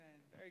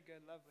Very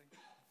good, lovely.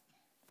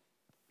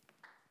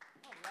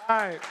 All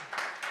right,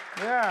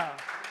 yeah.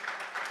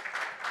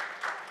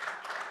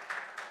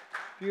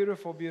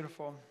 Beautiful,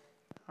 beautiful.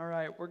 All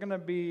right, we're going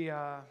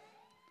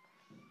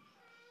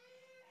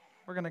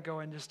to go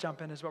and just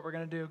jump in is what we're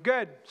going to do.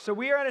 Good. So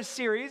we are in a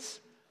series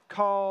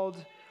called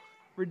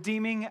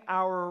Redeeming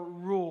Our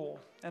Rule.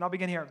 And I'll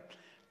begin here.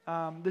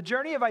 The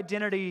journey of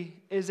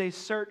identity is a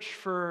search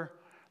for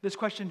this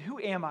question, who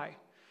am I?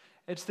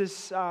 It's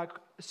this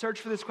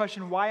search for this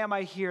question, why am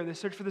I here? The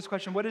search for this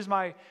question, what is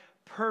my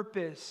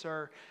purpose?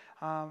 Or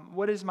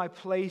what is my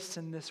place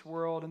in this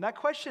world? And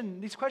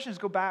these questions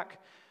go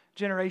back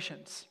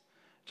generations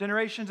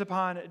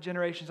upon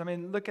generations. I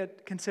mean,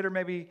 consider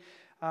maybe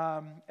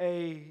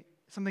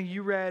something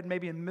you read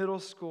maybe in middle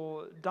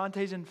school,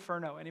 Dante's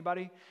Inferno.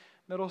 Anybody?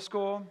 Middle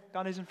school,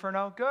 Dante's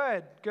Inferno?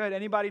 Good.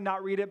 Anybody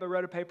not read it but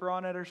wrote a paper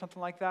on it or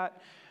something like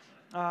that?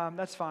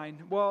 That's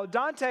fine. Well,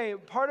 Dante,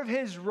 part of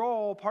his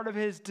role, part of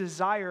his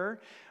desire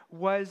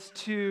was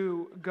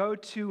to go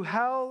to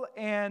hell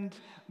and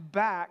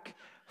back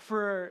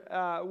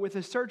with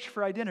a search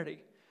for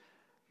identity.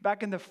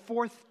 Back in the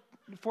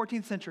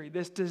 14th century,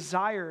 this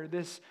desire,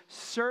 this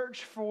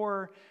search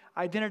for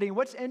identity. And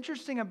what's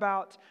interesting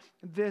about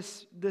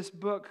this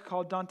book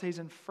called Dante's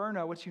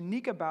Inferno, what's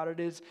unique about it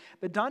is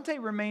that Dante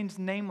remains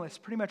nameless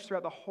pretty much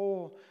throughout the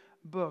whole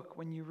book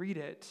when you read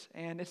it.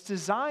 And it's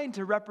designed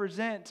to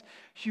represent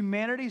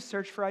humanity's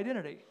search for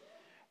identity.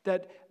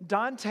 That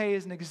Dante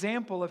is an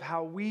example of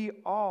how we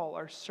all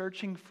are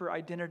searching for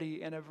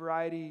identity in a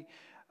variety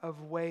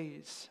of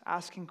ways,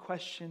 asking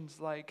questions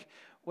like,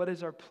 what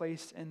is our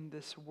place in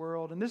this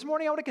world? And this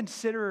morning I want to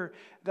consider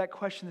that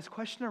question, this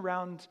question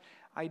around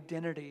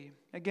identity.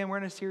 Again, we're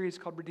in a series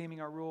called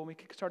Redeeming Our Rule. We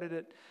started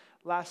it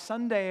last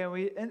Sunday, and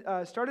we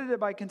started it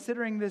by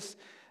considering this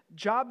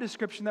job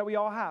description that we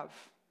all have.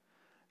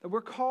 That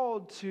we're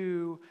called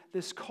to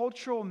this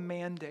cultural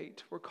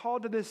mandate. We're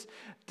called to this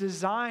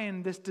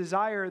design, this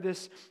desire,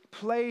 this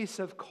place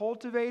of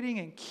cultivating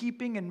and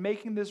keeping and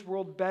making this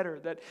world better.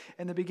 That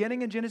in the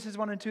beginning in Genesis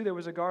 1 and 2, there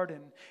was a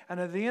garden. And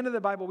at the end of the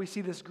Bible, we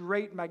see this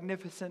great,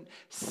 magnificent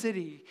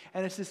city.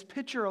 And it's this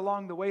picture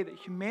along the way that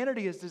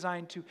humanity is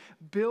designed to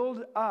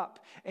build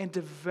up and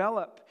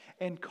develop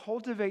and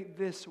cultivate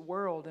this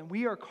world. And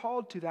we are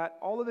called to that,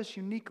 all of us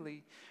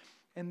uniquely,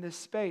 in this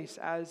space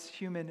as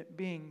human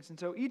beings. And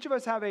so each of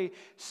us have a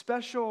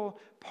special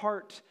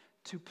part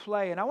to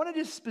play. And I want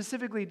to just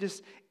specifically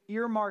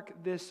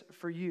earmark this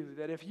for you,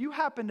 that if you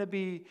happen to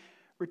be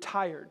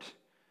retired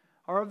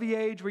or of the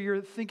age where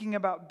you're thinking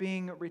about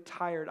being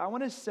retired, I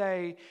want to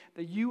say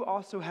that you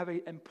also have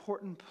an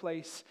important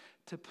place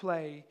to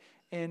play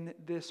in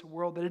this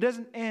world, that it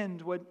doesn't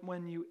end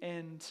when you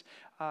end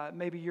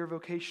maybe your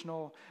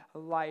vocational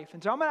life.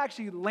 And so I'm going to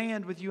actually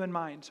land with you in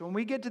mind. So when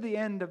we get to the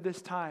end of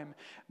this time,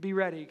 be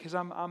ready, because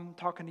I'm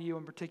talking to you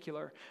in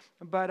particular.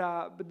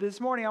 But this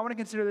morning, I want to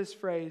consider this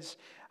phrase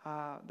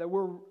that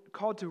we're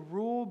called to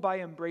rule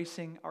by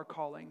embracing our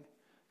calling.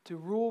 To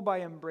rule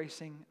by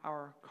embracing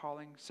our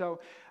calling.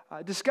 So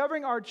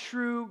discovering our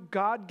true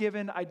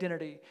God-given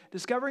identity,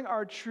 discovering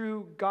our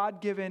true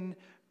God-given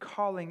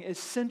calling is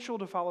central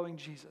to following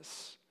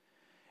Jesus.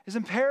 It's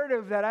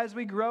imperative that as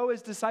we grow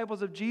as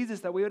disciples of Jesus,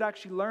 that we would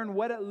actually learn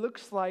what it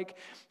looks like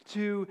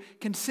to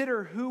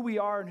consider who we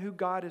are and who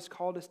God has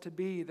called us to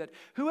be. That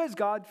who has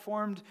God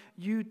formed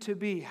you to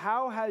be?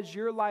 How has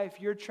your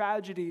life, your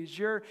tragedies,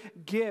 your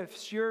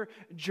gifts, your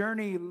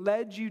journey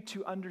led you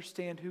to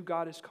understand who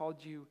God has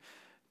called you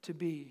to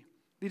be?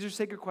 These are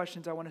sacred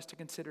questions I want us to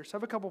consider. So I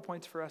have a couple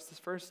points for us. This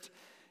first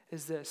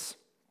is this.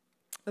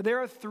 There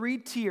are 3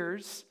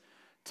 tiers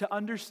to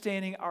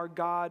understanding our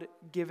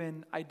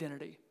God-given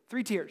identity.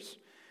 3 tiers.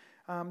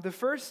 The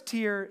first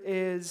tier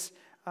is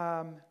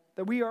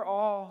that we are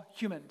all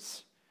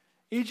humans.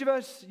 Each of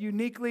us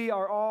uniquely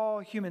are all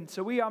humans.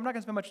 So I'm not going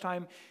to spend much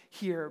time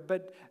here,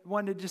 but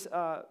wanted to just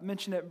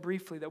mention it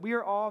briefly, that we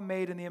are all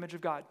made in the image of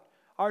God.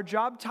 Our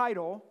job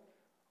title,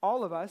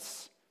 all of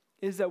us,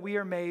 is that we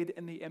are made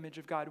in the image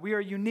of God. We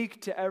are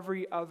unique to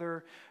every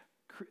other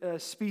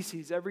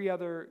species, every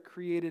other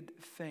created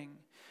thing.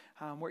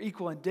 We're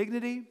equal in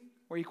dignity.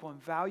 We're equal in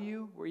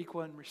value. We're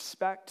equal in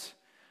respect.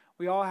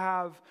 We all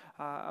have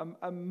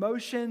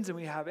emotions, and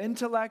we have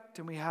intellect,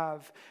 and we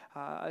have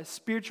a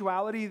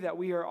spirituality that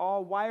we are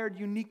all wired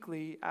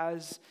uniquely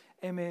as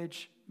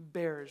image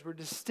bearers. We're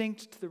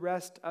distinct to the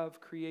rest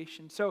of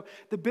creation. So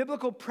the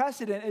biblical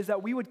precedent is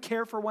that we would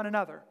care for one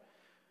another.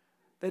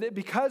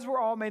 Because we're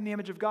all made in the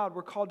image of God,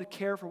 we're called to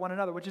care for one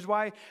another, which is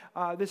why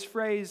this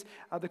phrase,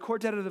 the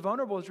quartet of the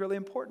vulnerable, is really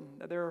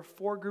important. There are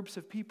 4 groups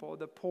of people: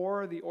 the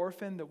poor, the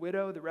orphan, the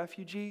widow, the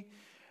refugee,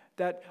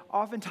 that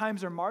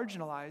oftentimes are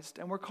marginalized,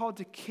 and we're called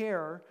to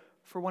care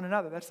for one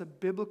another. That's the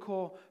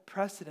biblical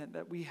precedent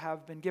that we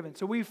have been given.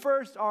 So we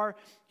first are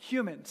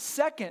human.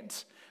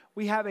 Second,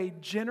 we have a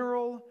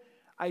general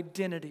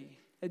identity.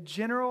 A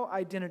general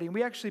identity. And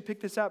we actually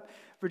picked this up.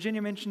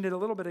 Virginia mentioned it a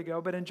little bit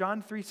ago, but in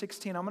John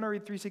 3:16, I'm going to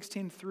read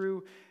 3:16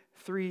 through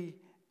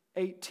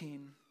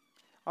 3:18.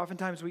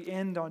 Oftentimes we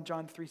end on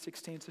John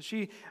 3:16. So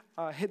she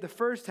hit the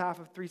first half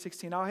of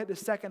 3:16. I'll hit the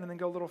second and then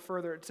go a little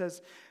further. It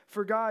says,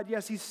 "For God,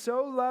 yes, he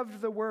so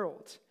loved the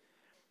world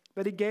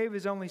that he gave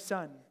his only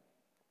Son,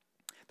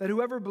 that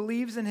whoever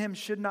believes in him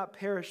should not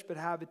perish but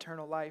have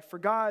eternal life. For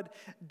God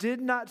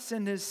did not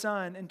send his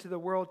Son into the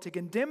world to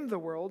condemn the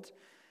world,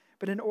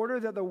 but in order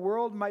that the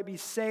world might be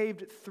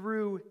saved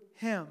through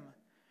him.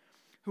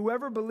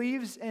 Whoever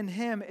believes in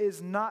him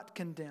is not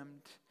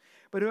condemned,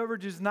 but whoever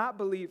does not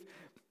believe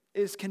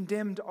is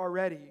condemned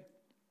already,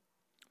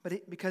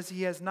 because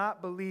he has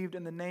not believed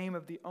in the name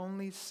of the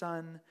only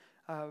Son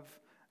of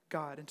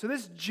God." And so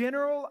this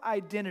general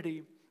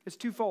identity is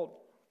twofold.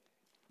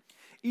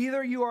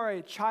 Either you are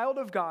a child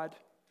of God,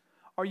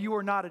 or you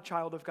are not a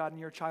child of God and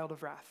you're a child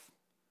of wrath.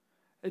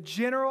 A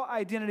general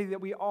identity that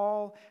we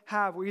all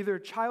have. We're either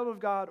a child of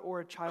God or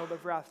a child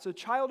of wrath. So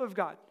child of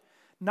God.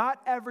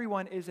 Not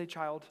everyone is a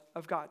child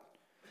of God.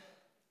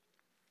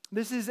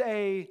 This is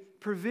a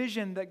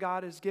provision that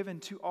God has given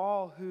to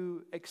all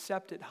who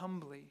accept it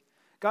humbly.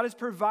 God has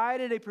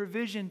provided a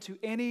provision to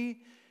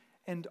any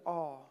and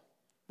all.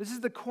 This is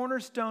the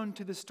cornerstone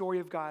to the story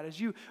of God. As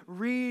you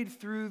read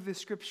through the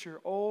scripture,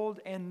 old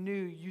and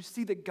new, you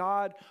see that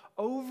God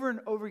over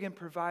and over again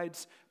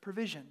provides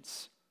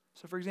provisions.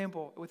 So for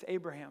example, with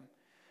Abraham,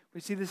 we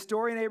see the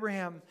story in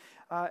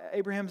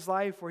Abraham's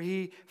life where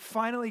he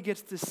finally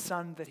gets the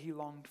son that he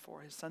longed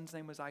for. His son's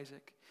name was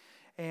Isaac.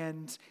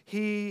 And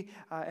he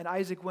and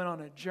Isaac went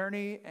on a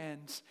journey,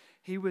 and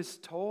he was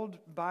told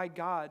by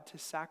God to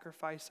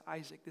sacrifice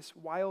Isaac, this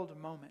wild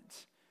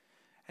moment.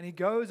 And he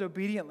goes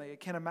obediently. I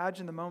can't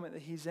imagine the moment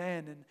that he's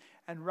in.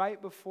 And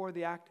right before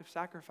the act of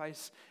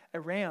sacrifice, a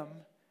ram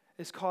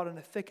is caught in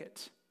a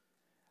thicket.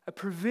 A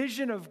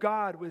provision of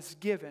God was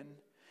given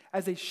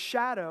as a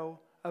shadow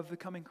of the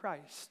coming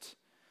Christ.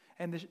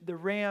 And the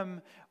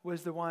ram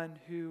was the one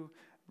who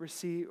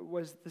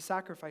was the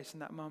sacrifice in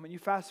that moment. You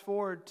fast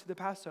forward to the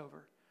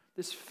Passover,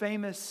 this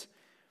famous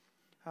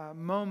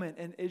moment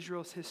in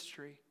Israel's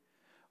history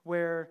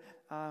where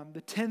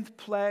the 10th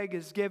plague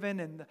is given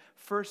and the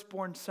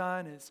firstborn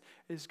son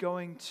is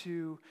going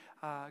to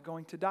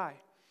die.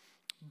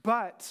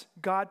 But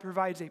God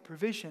provides a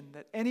provision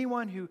that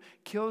anyone who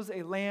kills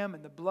a lamb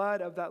and the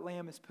blood of that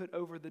lamb is put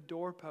over the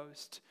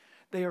doorpost,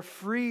 they are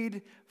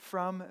freed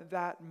from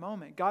that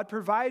moment. God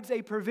provides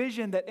a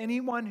provision that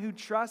anyone who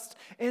trusts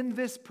in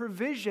this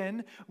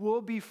provision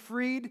will be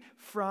freed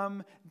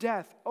from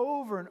death.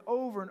 Over and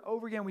over and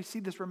over again, we see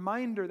this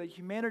reminder that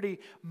humanity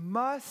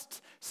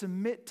must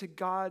submit to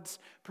God's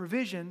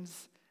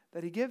provisions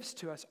that he gives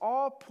to us,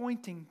 all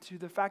pointing to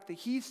the fact that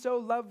he so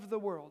loved the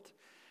world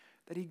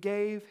that he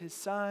gave his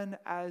son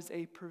as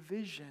a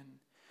provision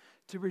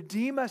to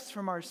redeem us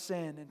from our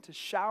sin and to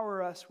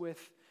shower us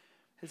with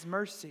his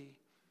mercy.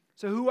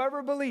 So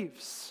whoever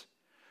believes,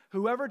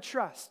 whoever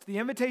trusts, the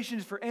invitation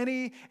is for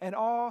any and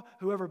all.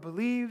 Whoever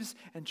believes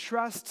and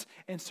trusts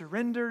and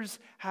surrenders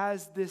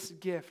has this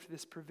gift,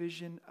 this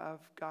provision of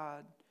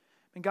God.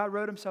 And God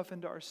wrote himself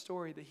into our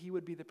story that he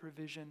would be the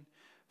provision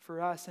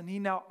for us. And he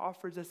now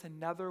offers us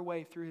another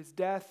way through his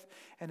death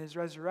and his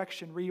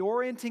resurrection,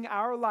 reorienting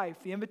our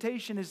life. The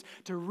invitation is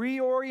to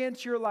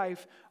reorient your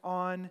life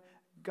on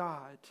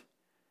God.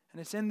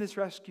 And it's in this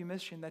rescue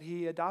mission that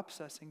he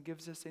adopts us and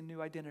gives us a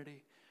new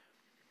identity.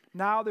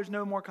 Now there's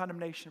no more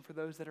condemnation for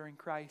those that are in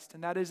Christ.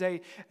 And that is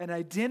an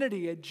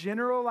identity, a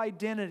general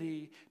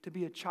identity to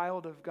be a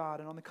child of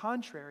God. And on the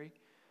contrary,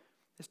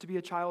 is to be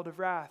a child of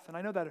wrath. And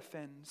I know that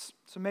offends.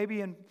 So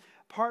maybe in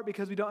part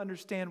because we don't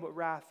understand what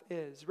wrath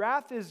is.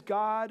 Wrath is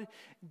God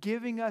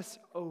giving us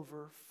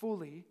over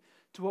fully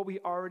to what we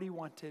already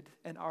wanted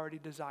and already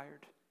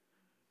desired.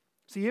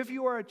 See, if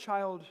you are a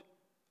child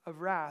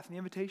of wrath, and the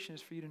invitation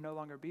is for you to no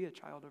longer be a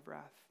child of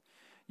wrath.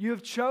 You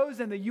have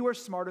chosen that you are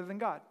smarter than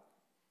God.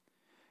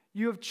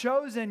 You have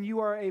chosen you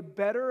are a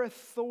better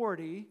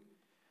authority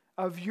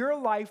of your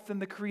life than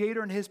the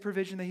Creator and his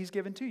provision that he's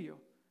given to you.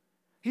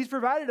 He's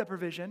provided a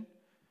provision,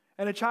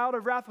 and a child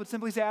of wrath would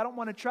simply say, I don't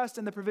want to trust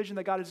in the provision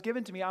that God has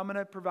given to me. I'm going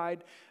to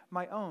provide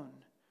my own.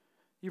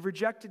 You've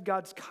rejected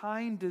God's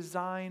kind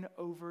design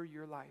over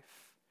your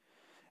life.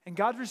 And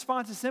God's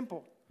response is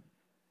simple.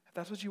 If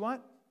that's what you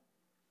want,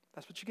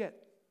 that's what you get.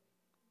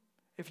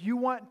 If you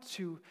want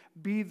to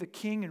be the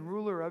king and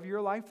ruler of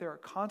your life, there are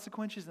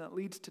consequences and it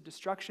leads to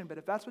destruction. But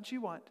if that's what you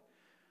want,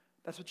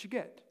 that's what you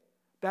get.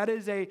 That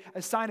is a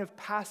sign of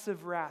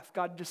passive wrath.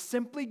 God just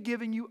simply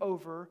giving you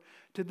over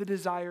to the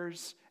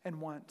desires and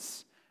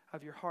wants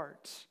of your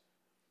heart.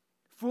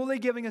 Fully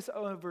giving us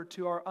over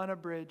to our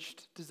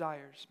unabridged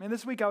desires. Man,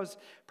 this week I was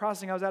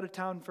out of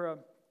town for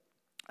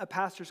a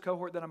pastor's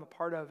cohort that I'm a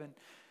part of. And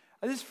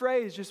this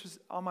phrase just was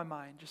on my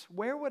mind. Just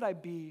where would I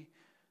be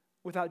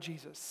without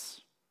Jesus?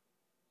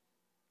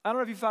 I don't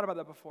know if you've thought about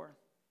that before.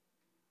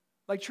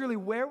 Like truly,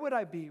 where would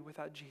I be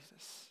without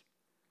Jesus?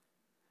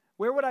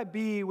 Where would I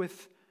be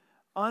with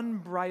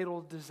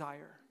unbridled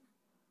desire?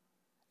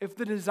 If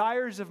the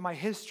desires of my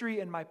history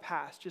and my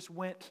past just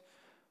went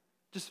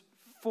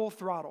full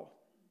throttle,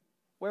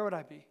 where would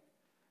I be?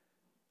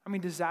 I mean,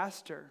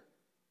 disaster,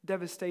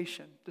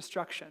 devastation,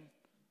 destruction.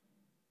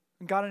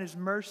 And God in his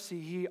mercy,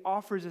 he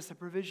offers us a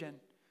provision.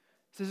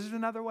 He says, there's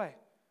another way.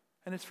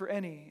 And it's for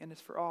any, and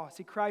it's for all.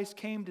 See, Christ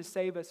came to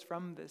save us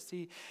from this.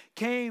 He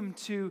came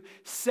to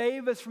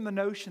save us from the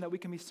notion that we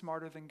can be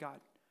smarter than God.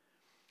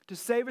 To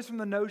save us from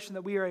the notion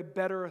that we are a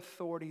better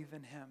authority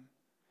than him.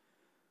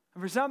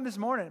 And for some this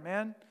morning,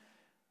 man,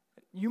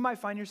 you might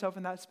find yourself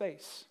in that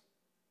space.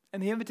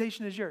 And the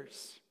invitation is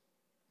yours.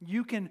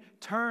 You can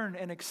turn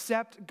and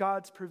accept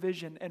God's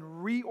provision and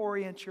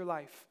reorient your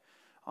life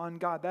on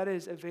God. That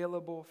is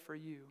available for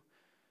you.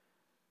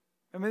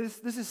 I mean,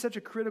 this is such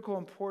a critical,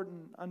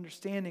 important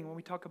understanding when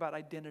we talk about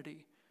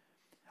identity.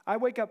 I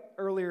wake up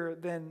earlier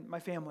than my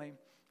family,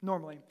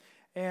 normally.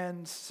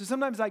 And so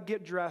sometimes I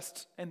get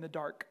dressed in the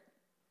dark.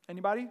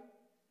 Anybody?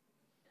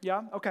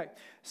 Yeah? Okay.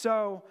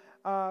 So,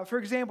 for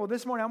example,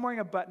 this morning I'm wearing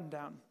a button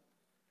down.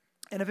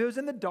 And if it was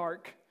in the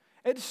dark,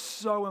 it's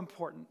so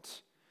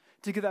important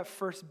to get that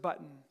first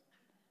button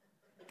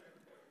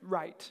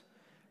right.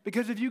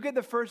 Because if you get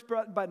the first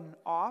button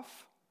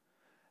off,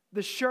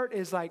 the shirt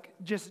is like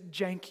just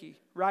janky,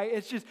 right?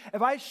 It's just,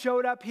 if I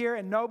showed up here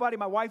and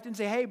my wife didn't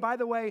say, hey, by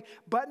the way,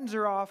 buttons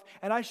are off,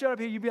 and I showed up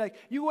here, you'd be like,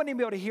 you wouldn't even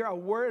be able to hear a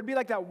word. It'd be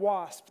like that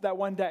wasp that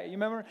one day, you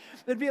remember?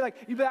 You'd be like,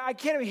 I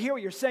can't even hear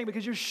what you're saying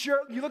because your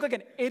shirt, you look like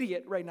an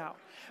idiot right now,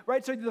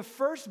 right? So the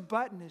first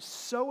button is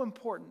so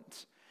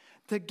important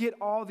to get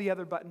all the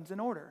other buttons in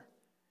order.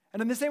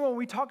 And in the same way, when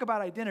we talk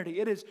about identity,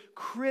 it is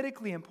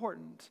critically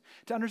important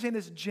to understand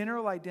this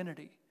general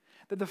identity.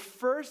 That the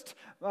first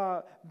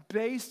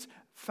base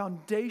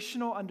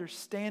foundational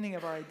understanding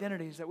of our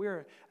identity is that we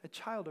are a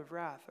child of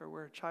wrath, or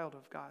we're a child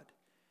of God.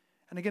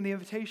 And again, the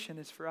invitation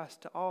is for us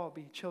to all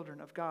be children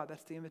of God.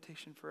 That's the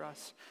invitation for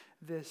us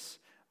this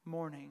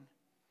morning.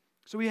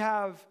 So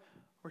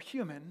we're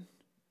human,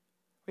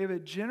 we have a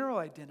general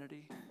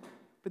identity,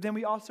 but then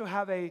we also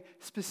have a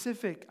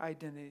specific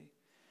identity.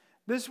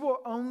 This will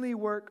only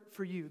work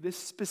for you, this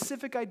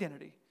specific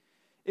identity,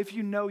 if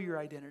you know your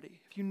identity,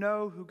 if you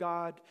know who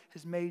God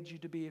has made you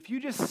to be. If you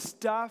just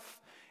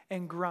stuff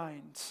and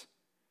grind,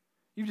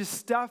 you've just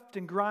stuffed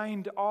and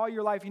grind all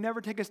your life, you never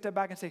take a step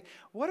back and say,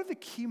 what are the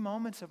key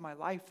moments of my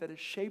life that has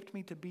shaped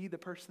me to be the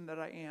person that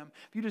I am?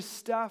 If you just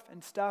stuff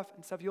and stuff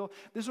and stuff,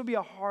 this will be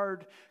a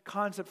hard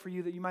concept for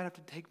you that you might have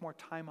to take more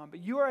time on.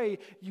 But you are a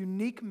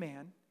unique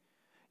man,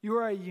 you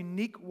are a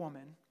unique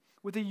woman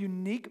with a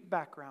unique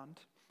background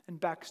and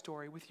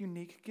backstory, with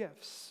unique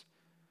gifts.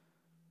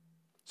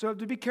 So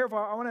to be careful,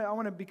 I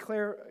want to be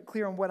clear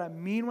on what I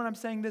mean when I'm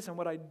saying this and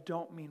what I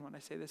don't mean when I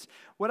say this.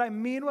 What I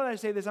mean when I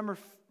say this, I'm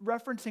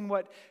referencing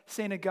what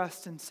St.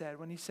 Augustine said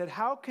when he said,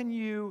 how can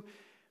you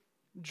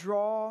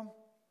draw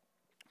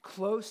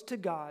close to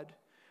God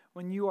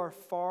when you are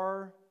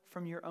far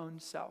from your own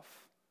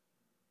self?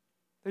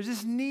 There's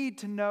this need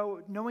to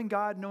knowing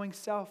God, knowing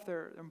self,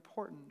 they're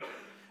important.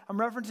 I'm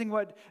referencing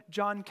what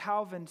John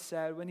Calvin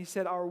said when he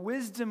said, our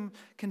wisdom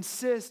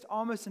consists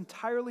almost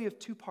entirely of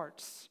two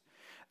parts,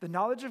 the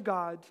knowledge of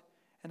God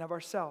and of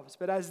ourselves.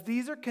 But as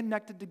these are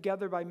connected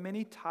together by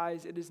many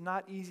ties, it is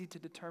not easy to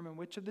determine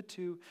which of the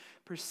two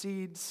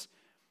precedes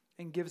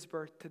and gives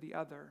birth to the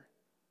other.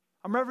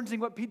 I'm referencing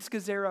what Pete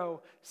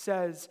Scazzaro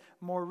says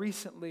more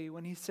recently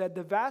when he said,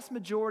 the vast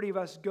majority of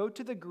us go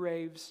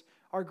to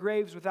our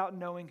graves without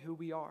knowing who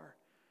we are.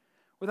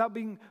 Without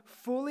being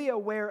fully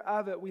aware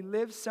of it, we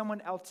live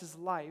someone else's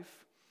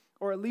life,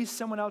 or at least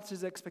someone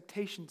else's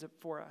expectations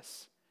for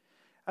us.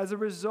 As a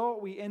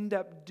result, we end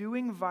up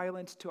doing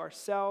violence to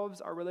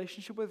ourselves, our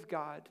relationship with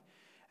God,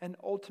 and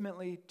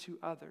ultimately to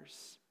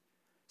others.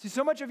 See,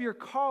 so much of your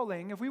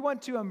calling, if we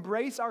want to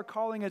embrace our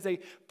calling as a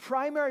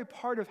primary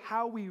part of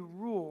how we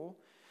rule,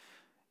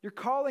 your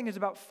calling is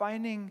about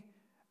finding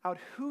out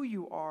who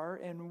you are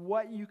and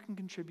what you can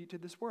contribute to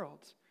this world.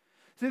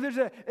 So there's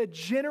a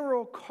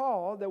general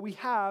call that we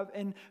have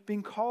in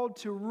being called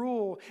to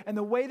rule. And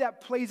the way that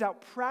plays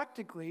out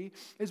practically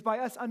is by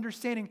us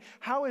understanding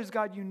how has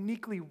God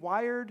uniquely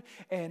wired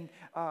and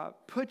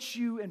put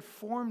you and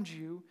formed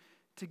you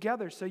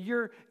together. So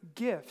your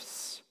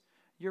gifts,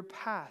 your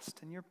past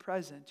and your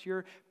present,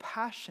 your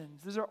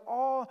passions, those are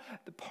all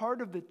the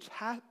part of the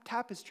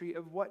tapestry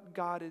of what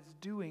God is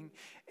doing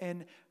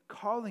and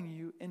calling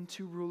you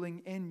into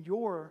ruling in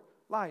your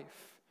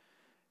life.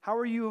 How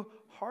are you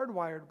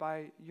hardwired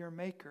by your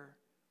Maker?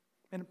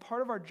 And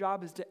part of our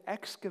job is to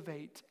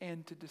excavate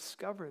and to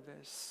discover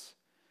this.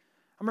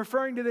 I'm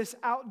referring to this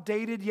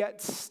outdated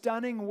yet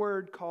stunning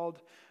word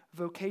called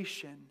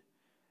vocation.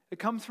 It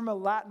comes from a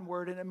Latin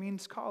word and it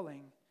means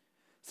calling.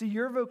 See,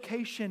 your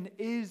vocation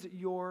is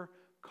your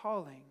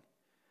calling.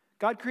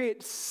 God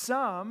creates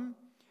some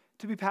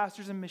to be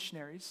pastors and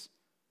missionaries,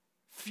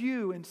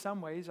 few in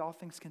some ways, all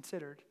things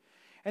considered.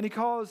 And he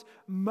calls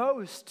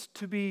most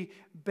to be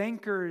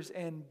bankers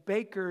and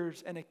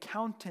bakers and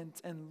accountants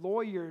and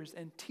lawyers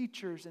and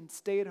teachers and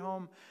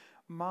stay-at-home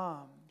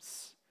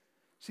moms.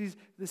 See,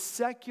 the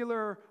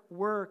secular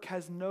work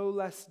has no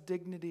less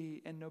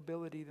dignity and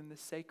nobility than the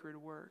sacred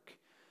work.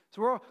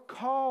 So we're all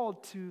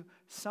called to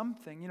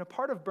something. You know,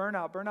 part of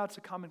burnout's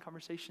a common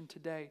conversation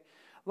today.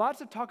 Lots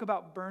of talk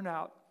about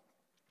burnout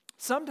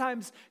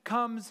Sometimes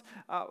comes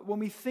when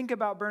we think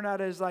about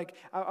burnout as like,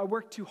 I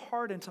work too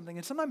hard in something.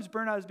 And sometimes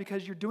burnout is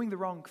because you're doing the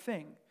wrong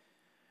thing. And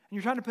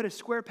you're trying to put a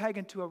square peg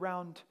into a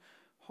round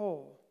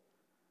hole.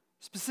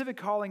 Specific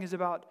calling is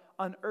about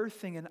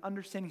unearthing and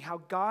understanding how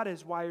God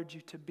has wired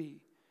you to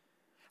be.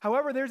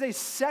 However, there's a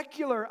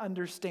secular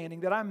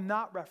understanding that I'm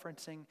not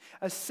referencing,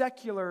 a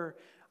secular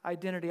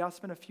identity. I'll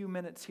spend a few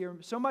minutes here.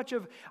 So much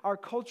of our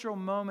cultural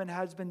moment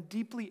has been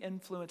deeply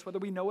influenced, whether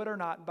we know it or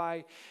not,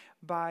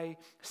 by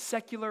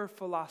secular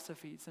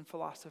philosophies and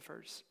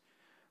philosophers.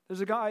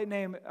 There's a guy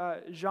named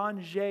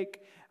Jean-Jacques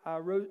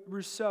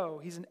Rousseau.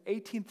 He's an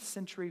 18th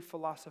century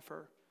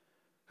philosopher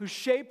who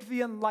shaped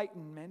the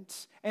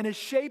Enlightenment and is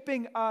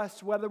shaping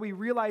us whether we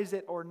realize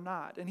it or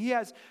not. And he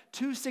has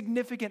two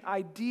significant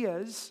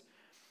ideas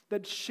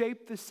that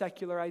shape the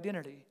secular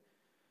identity.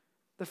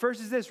 The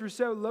first is this: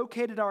 Rousseau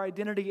located our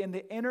identity in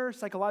the inner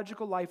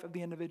psychological life of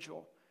the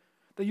individual.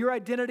 That your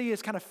identity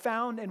is kind of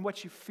found in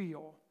what you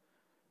feel.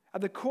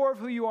 At the core of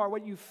who you are,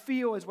 what you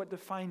feel is what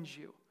defines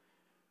you.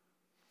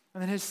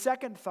 And then his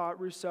second thought,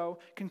 Rousseau,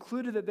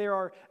 concluded that there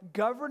are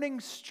governing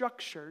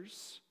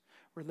structures,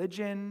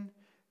 religion,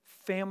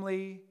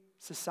 family,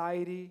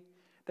 society,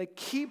 that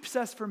keeps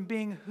us from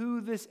being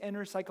who this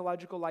inner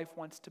psychological life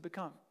wants to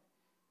become.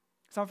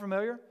 Sound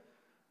familiar?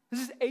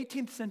 This is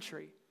 18th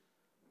century.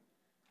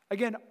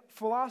 Again,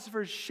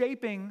 philosophers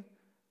shaping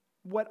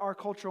what our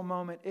cultural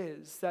moment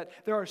is. That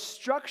there are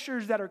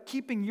structures that are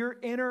keeping your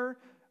inner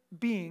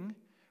being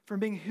from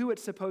being who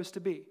it's supposed to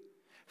be.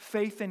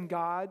 Faith in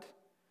God,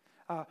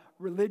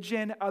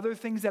 religion, other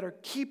things that are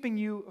keeping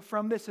you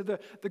from this. So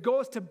the goal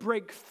is to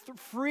break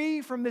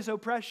free from this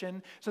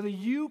oppression so that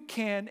you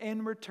can,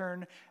 in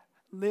return,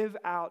 live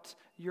out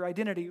your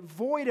identity,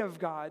 void of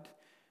God.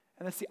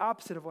 And that's the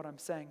opposite of what I'm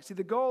saying. See,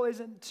 the goal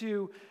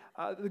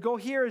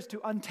here is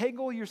to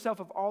untangle yourself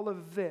of all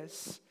of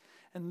this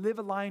and live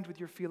aligned with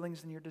your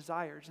feelings and your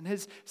desires. And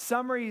his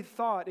summary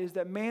thought is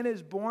that man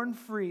is born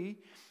free,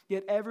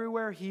 yet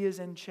everywhere he is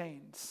in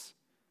chains.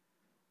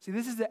 See,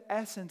 this is the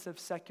essence of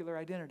secular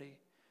identity.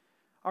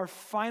 Our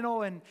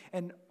final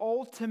and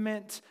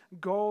ultimate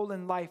goal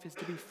in life is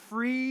to be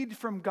freed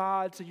from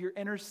God so your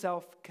inner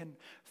self can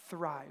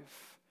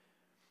thrive.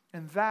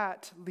 And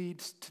that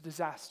leads to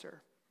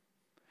disaster.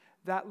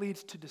 That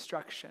leads to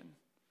destruction.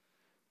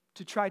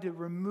 To try to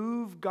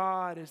remove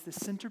God as the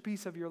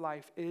centerpiece of your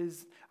life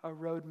is a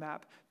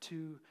roadmap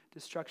to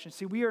destruction.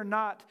 See, we are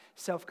not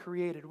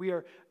self-created. We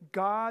are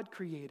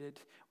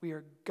God-created. We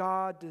are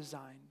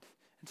God-designed.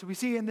 And so we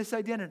see in this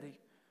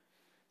identity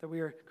that we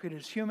are created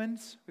as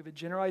humans. We have a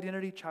general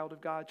identity, child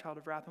of God, child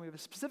of wrath. And we have a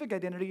specific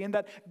identity in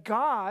that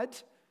God,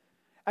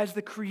 as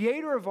the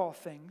creator of all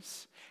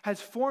things,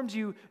 has formed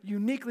you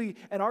uniquely.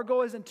 And our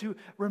goal isn't to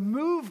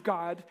remove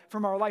God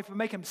from our life, but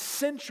make him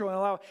central and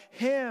allow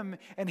him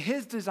and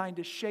his design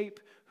to shape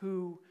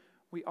who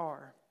we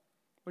are.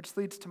 Which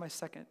leads to my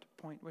second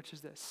point, which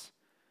is this: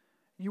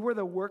 you are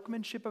the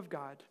workmanship of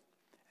God,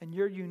 and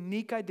your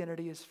unique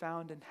identity is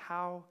found in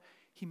how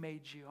he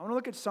made you. I want to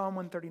look at Psalm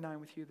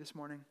 139 with you this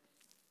morning.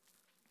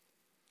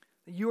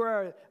 You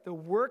are the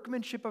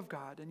workmanship of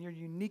God, and your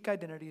unique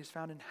identity is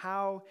found in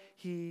how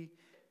he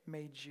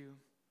made you.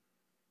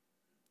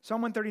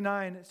 Psalm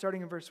 139,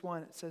 starting in verse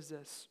 1, it says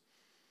this: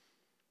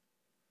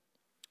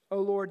 O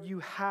Lord, you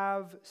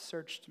have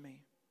searched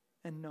me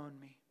and known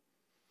me.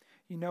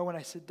 You know when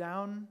I sit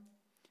down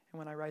and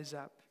when I rise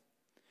up.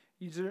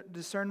 You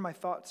discern my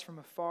thoughts from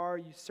afar.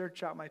 You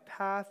search out my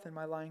path and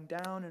my lying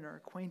down and are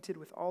acquainted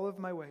with all of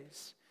my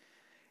ways.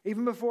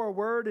 Even before a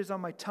word is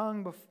on my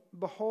tongue,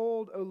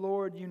 behold, O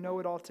Lord, you know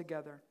it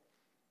altogether.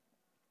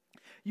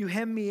 You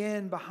hem me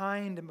in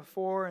behind and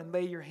before and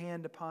lay your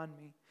hand upon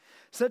me.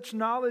 Such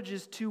knowledge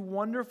is too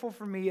wonderful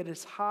for me. It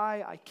is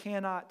high. I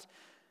cannot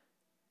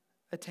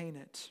attain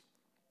it.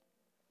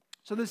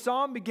 So the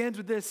psalm begins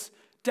with this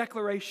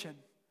declaration.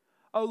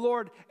 Oh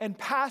Lord, in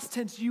past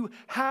tense, you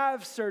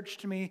have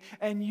searched me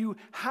and you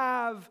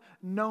have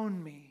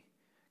known me.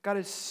 God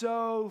is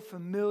so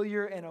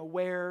familiar and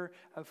aware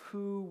of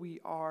who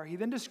we are. He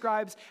then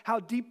describes how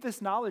deep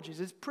this knowledge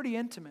is. It's pretty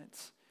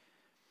intimate.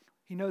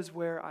 He knows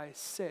where I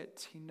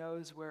sit. He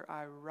knows where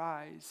I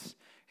rise.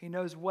 He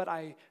knows what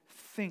I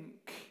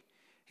think.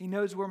 He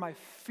knows where my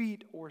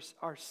feet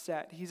are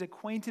set. He's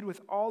acquainted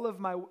with all of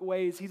my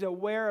ways. He's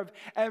aware of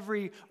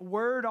every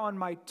word on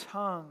my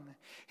tongue.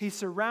 He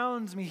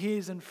surrounds me. He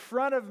is in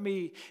front of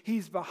me.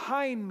 He's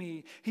behind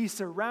me. He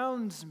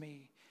surrounds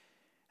me.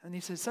 And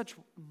he says, such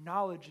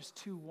knowledge is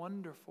too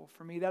wonderful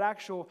for me. That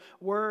actual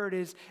word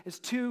is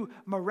too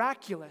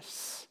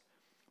miraculous.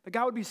 That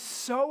God would be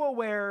so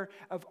aware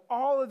of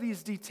all of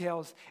these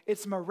details.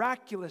 It's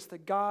miraculous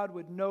that God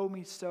would know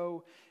me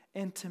so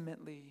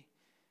intimately.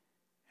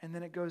 And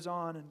then it goes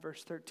on in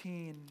verse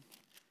 13.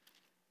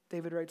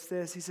 David writes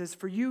this. He says,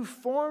 for you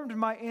formed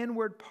my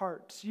inward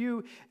parts.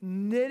 You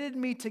knitted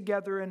me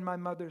together in my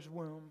mother's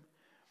womb.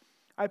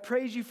 I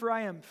praise you, for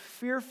I am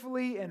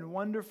fearfully and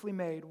wonderfully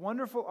made.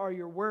 Wonderful are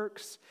your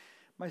works.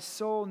 My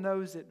soul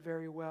knows it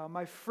very well.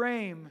 My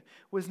frame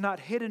was not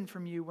hidden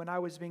from you when I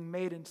was being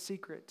made in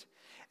secret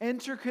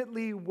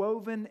intricately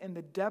woven in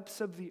the depths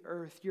of the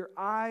earth. Your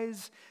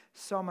eyes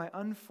saw my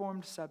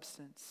unformed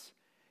substance.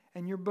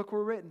 In your book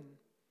were written,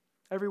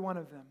 every one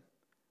of them,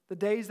 the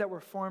days that were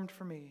formed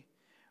for me,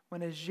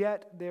 when as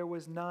yet there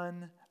was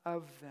none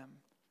of them.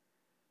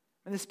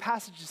 And this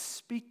passage is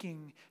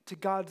speaking to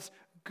God's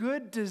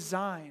good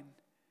design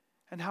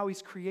and how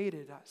He's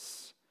created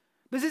us.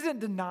 This isn't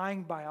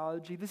denying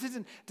biology. This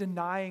isn't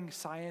denying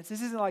science.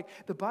 This isn't like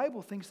the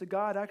Bible thinks that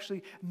God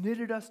actually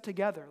knitted us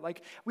together.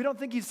 Like, we don't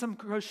think He's some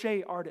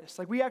crochet artist.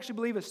 Like, we actually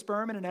believe a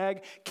sperm and an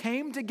egg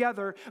came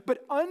together,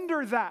 but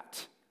under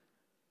that,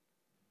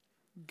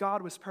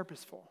 God was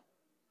purposeful.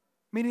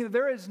 Meaning that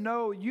there is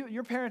no,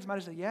 your parents might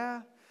have said,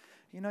 yeah,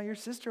 your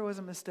sister was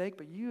a mistake,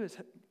 but you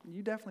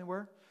definitely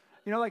were.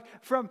 Like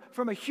from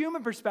a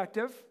human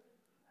perspective,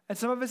 and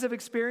some of us have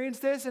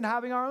experienced this in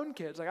having our own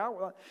kids. Like, I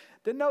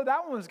didn't know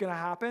that one was going to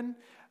happen.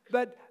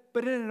 But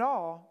in it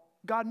all,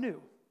 God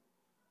knew.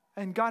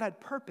 And God had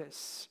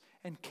purpose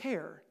and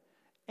care,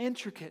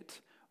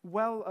 intricate,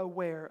 well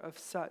aware of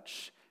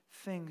such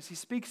things. He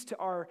speaks to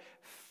our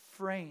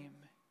frame,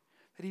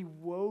 that He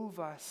wove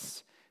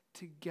us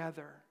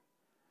together.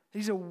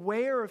 He's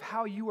aware of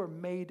how you are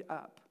made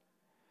up.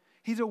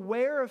 He's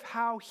aware of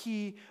how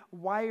He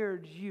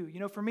wired you.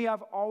 For me,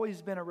 I've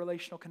always been a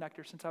relational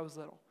connector since I was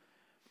little.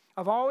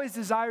 I've always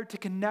desired to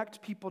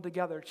connect people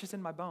together. It's just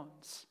in my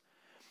bones.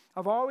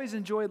 I've always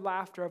enjoyed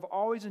laughter. I've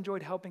always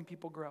enjoyed helping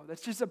people grow.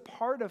 That's just a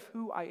part of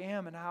who I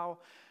am and how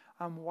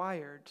I'm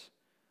wired.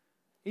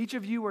 Each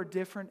of you are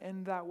different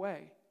in that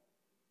way.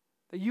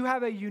 That you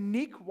have a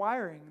unique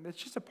wiring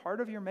that's just a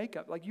part of your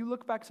makeup. Like, you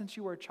look back since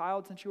you were a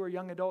child, since you were a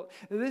young adult,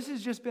 this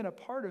has just been a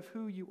part of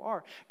who you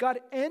are. God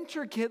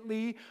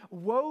intricately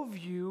wove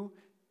you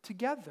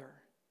together.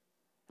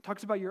 It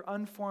talks about your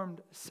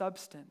unformed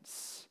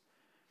substance.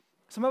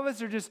 Some of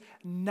us are just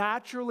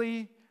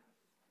naturally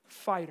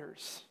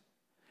fighters.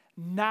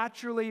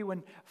 Naturally,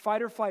 when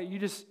fight or flight,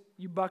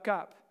 you buck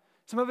up.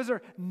 Some of us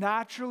are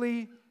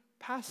naturally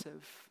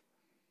passive.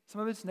 Some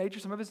of it's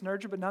nature, some of it's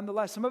nurture, but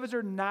nonetheless, some of us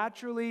are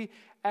naturally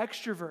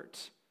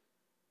extroverts.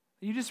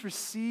 You just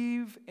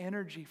receive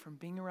energy from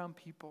being around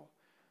people.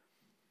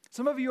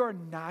 Some of you are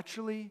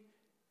naturally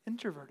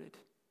introverted.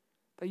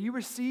 That you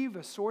receive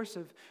a source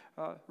of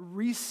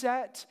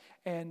reset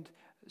and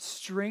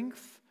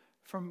strength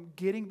from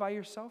getting by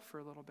yourself for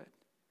a little bit.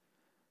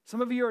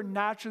 Some of you are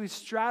naturally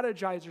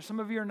strategizers. Some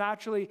of you are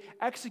naturally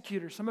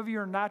executors. Some of you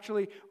are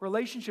naturally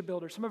relationship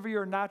builders. Some of you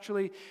are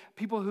naturally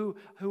people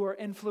who are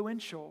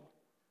influential.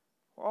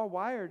 We're all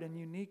wired in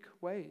unique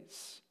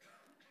ways.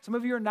 Some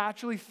of you are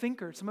naturally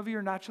thinkers. Some of you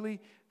are naturally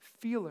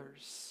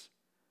feelers.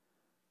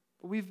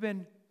 But we've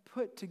been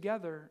put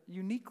together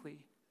uniquely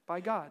by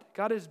God.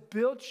 God has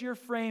built your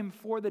frame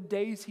for the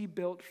days He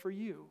built for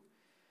you.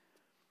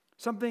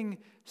 Something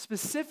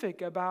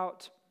specific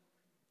about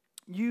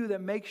you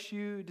that makes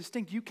you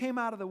distinct. You came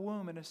out of the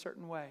womb in a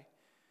certain way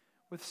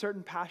with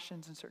certain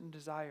passions and certain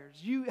desires.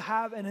 You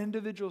have an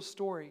individual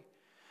story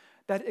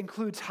that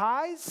includes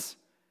highs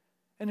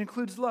and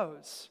includes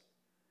lows.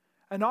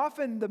 And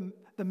often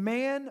the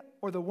man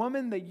or the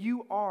woman that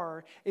you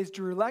are is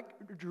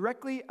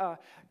directly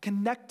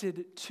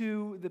connected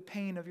to the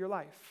pain of your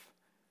life.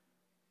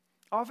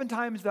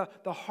 Oftentimes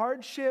the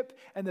hardship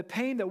and the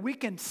pain that we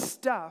can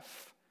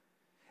stuff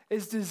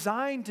is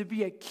designed to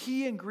be a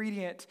key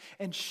ingredient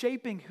in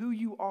shaping who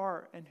you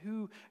are and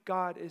who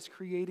God is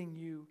creating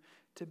you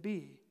to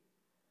be.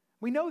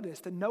 We know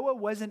this, that Noah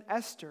wasn't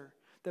Esther,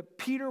 that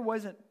Peter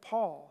wasn't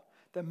Paul,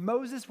 that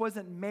Moses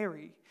wasn't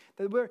Mary,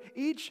 that where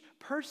each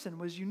person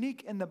was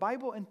unique in the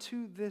Bible and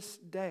to this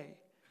day.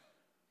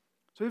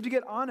 So we have to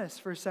get honest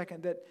for a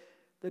second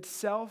that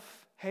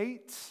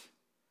self-hate,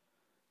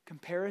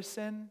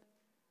 comparison,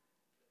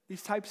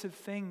 these types of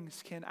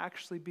things can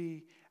actually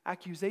be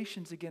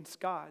accusations against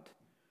God.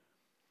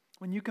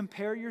 When you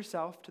compare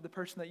yourself to the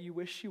person that you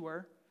wish you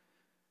were,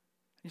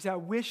 you say, I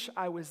wish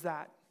I was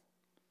that,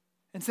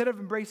 instead of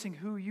embracing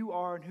who you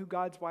are and who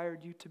God's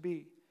wired you to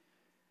be,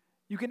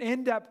 you can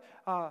end up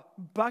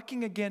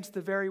bucking against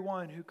the very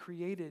one who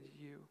created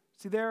you.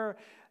 See,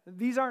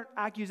 these aren't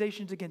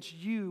accusations against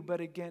you, but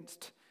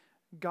against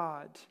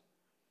God.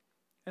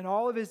 And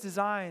all of His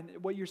design,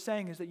 what you're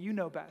saying is that you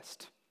know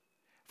best.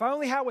 If I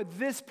only had what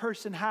this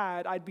person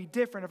had, I'd be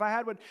different. If I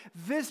had what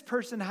this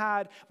person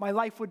had, my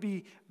life would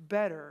be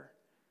better.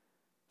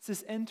 It's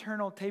this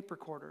internal tape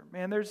recorder.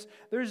 Man,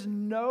 there's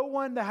no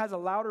one that has a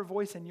louder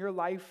voice in your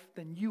life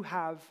than you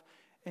have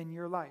in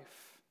your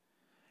life.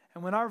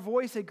 And when our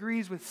voice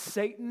agrees with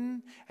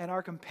Satan and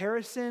our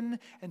comparison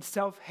and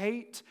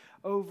self-hate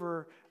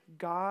over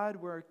God,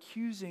 we're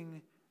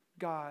accusing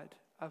God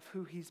of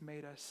who He's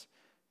made us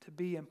to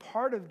be. And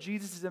part of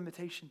Jesus'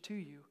 invitation to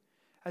you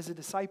as a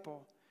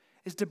disciple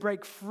is to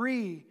break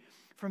free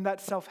from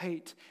that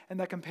self-hate and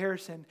that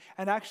comparison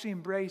and actually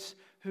embrace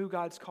who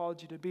God's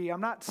called you to be.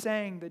 I'm not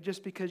saying that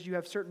just because you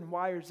have certain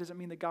wires doesn't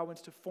mean that God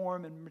wants to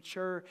form and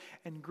mature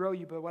and grow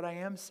you, but what I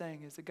am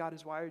saying is that God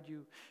has wired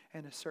you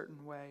in a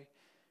certain way.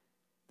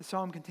 The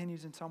psalm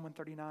continues in Psalm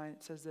 139.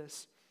 It says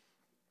this,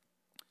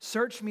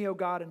 Search me, O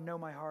God, and know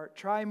my heart.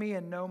 Try me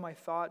and know my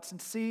thoughts,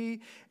 and see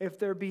if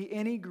there be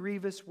any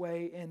grievous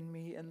way in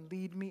me, and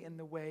lead me in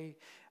the way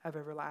of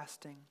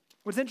everlasting.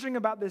 What's interesting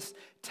about this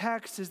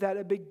text is that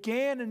it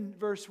began in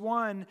verse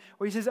 1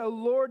 where he says, O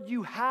Lord,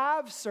 you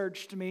have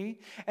searched me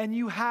and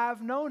you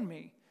have known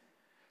me.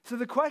 So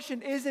the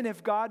question isn't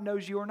if God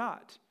knows you or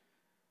not.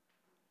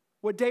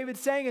 What David's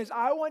saying is,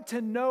 I want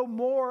to know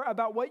more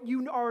about what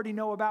you already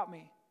know about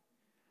me.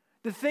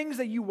 The things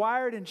that you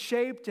wired and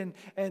shaped and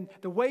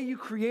the way you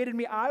created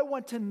me, I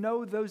want to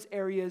know those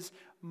areas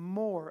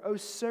more. Oh,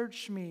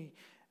 search me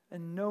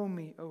and know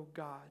me, oh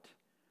God.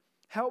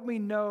 Help me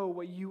know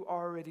what you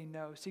already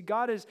know. See,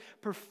 God is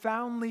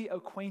profoundly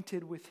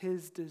acquainted with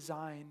his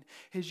design,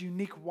 his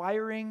unique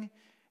wiring,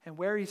 and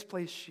where he's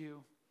placed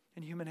you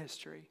in human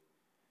history.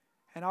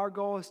 And our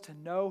goal is to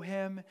know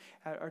him,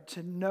 or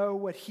to know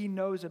what he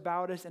knows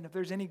about us, and if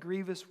there's any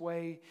grievous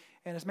way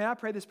in us. Man, I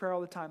pray this prayer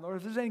all the time. Lord,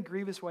 if there's any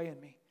grievous way in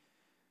me,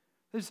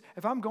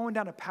 if I'm going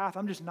down a path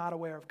I'm just not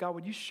aware of, God,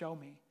 would you show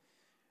me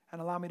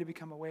and allow me to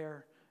become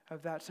aware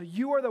of that? So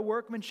you are the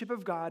workmanship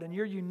of God, and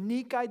your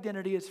unique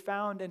identity is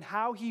found in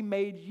how he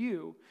made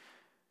you.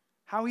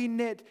 How he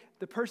knit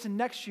the person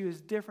next to you is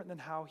different than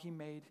how he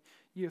made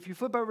you. If you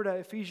flip over to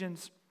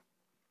Ephesians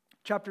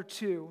chapter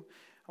 2,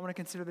 I want to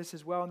consider this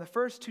as well. In the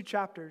first 2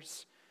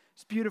 chapters,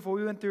 it's beautiful.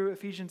 We went through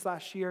Ephesians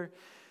last year.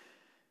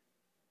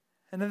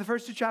 And then the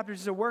first 2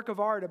 chapters is a work of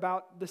art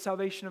about the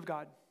salvation of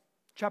God.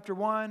 Chapter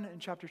 1 and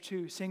chapter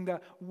 2, seeing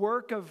the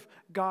work of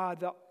God,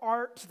 the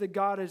art that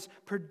God is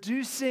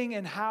producing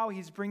and how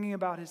he's bringing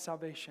about his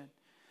salvation.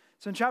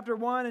 So in chapter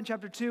 1 and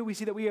chapter 2, we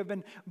see that we have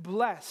been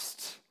blessed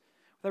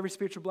with every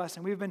spiritual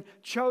blessing. We've been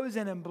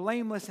chosen and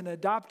blameless and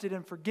adopted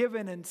and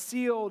forgiven and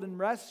sealed and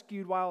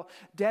rescued while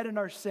dead in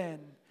our sin.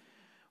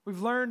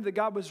 We've learned that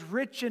God was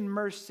rich in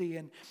mercy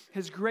and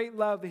his great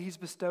love that he's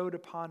bestowed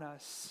upon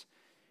us.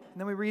 And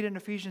then we read in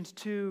Ephesians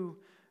 2,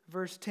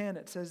 verse 10,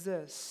 it says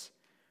this,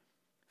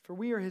 for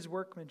we are his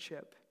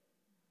workmanship.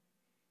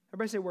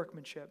 Everybody say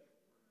workmanship.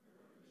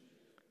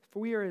 For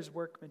we are his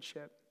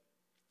workmanship,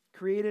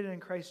 created in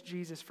Christ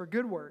Jesus for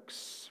good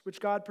works, which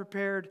God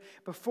prepared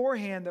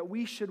beforehand that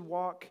we should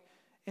walk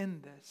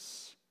in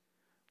this.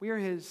 We are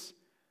his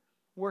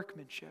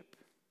workmanship,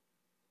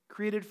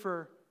 created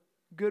for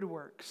good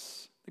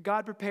works, that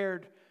God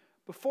prepared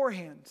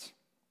beforehand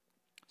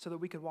so that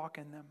we could walk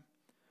in them.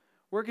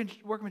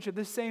 Workmanship,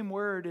 this same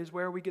word is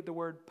where we get the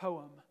word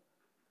poem.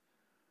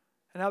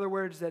 In other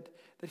words, that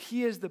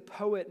he is the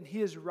poet and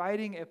he is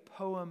writing a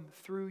poem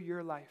through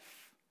your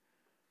life.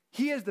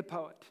 He is the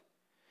poet.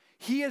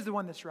 He is the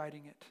one that's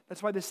writing it.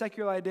 That's why the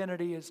secular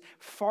identity is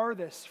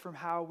farthest from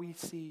how we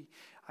see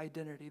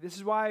identity. This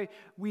is why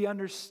we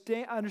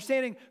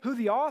understanding who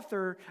the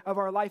author of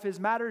our life is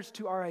matters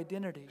to our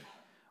identity.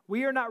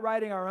 We are not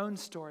writing our own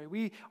story.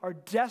 We are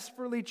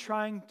desperately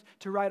trying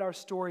to write our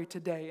story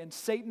today, and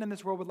Satan in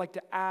this world would like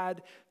to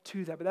add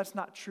to that, but that's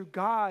not true.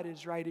 God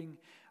is writing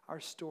our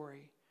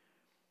story.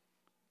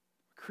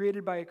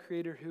 Created by a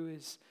creator who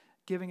is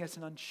giving us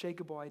an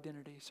unshakable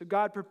identity. So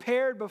God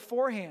prepared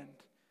beforehand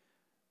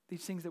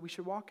these things that we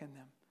should walk in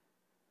them.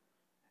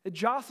 It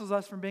jostles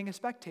us from being a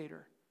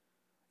spectator.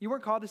 You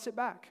weren't called to sit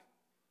back.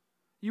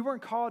 You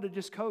weren't called to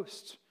just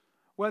coast.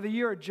 Whether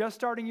you are just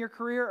starting your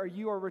career or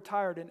you are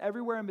retired and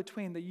everywhere in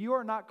between, that you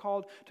are not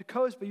called to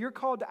coast, but you're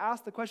called to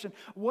ask the question,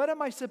 what am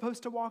I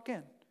supposed to walk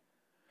in?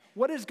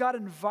 What is God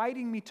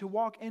inviting me to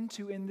walk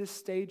into in this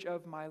stage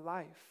of my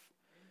life?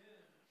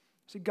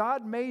 See,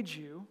 God made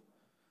you,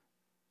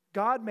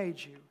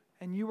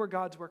 and you were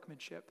God's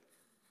workmanship.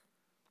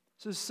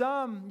 So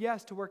some,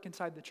 yes, to work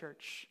inside the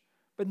church,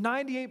 but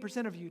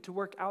 98% of you to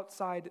work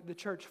outside the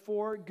church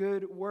for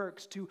good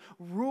works, to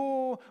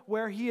rule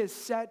where he has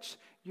set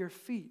your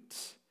feet.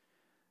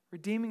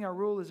 Redeeming our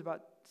rule is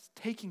about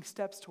taking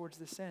steps towards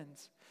this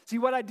end. See,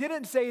 what I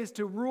didn't say is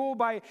to rule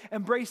by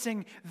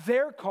embracing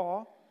their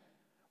call.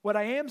 What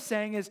I am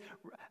saying is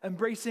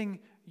embracing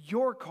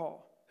your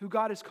call, who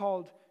God has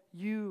called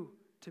you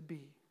to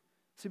be.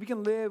 So we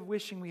can live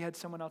wishing we had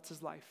someone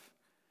else's life.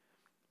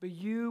 But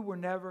you were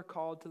never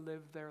called to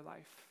live their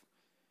life.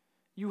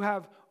 You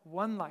have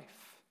one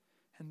life,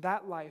 and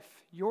that life,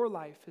 your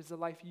life, is the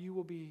life you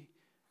will be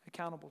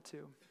accountable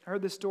to. I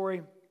heard this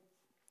story.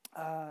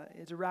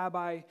 It's a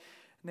rabbi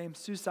named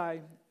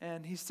Susai,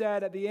 and he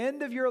said, at the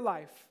end of your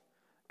life,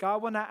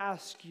 God will not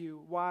ask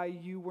you why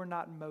you were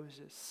not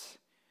Moses.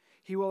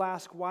 He will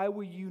ask, why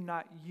were you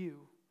not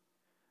you?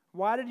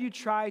 Why did you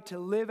try to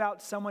live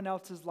out someone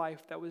else's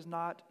life that was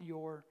not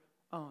your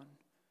own?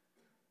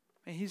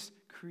 And he's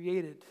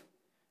created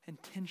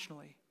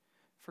intentionally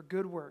for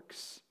good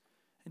works,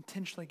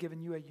 intentionally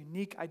given you a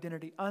unique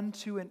identity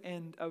unto an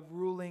end of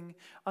ruling,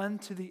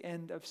 unto the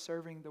end of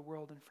serving the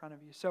world in front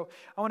of you. So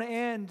I want to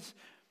end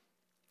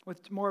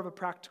with more of a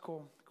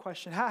practical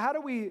question. How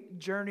do we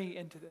journey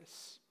into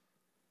this?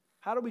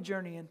 How do we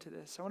journey into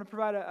this? I want to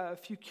provide a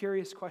few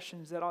curious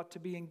questions that ought to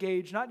be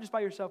engaged, not just by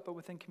yourself, but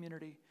within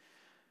community.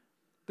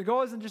 The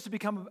goal isn't just to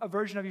become a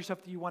version of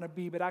yourself that you want to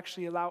be, but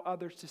actually allow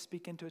others to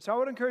speak into it. So I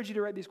would encourage you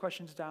to write these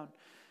questions down.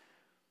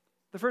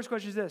 The first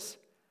question is this: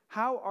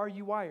 how are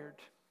you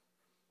wired?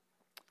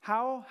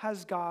 How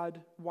has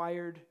God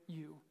wired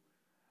you?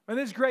 And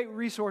there's great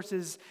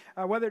resources,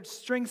 whether it's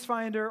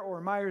StrengthsFinder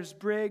or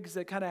Myers-Briggs,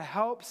 that kind of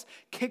helps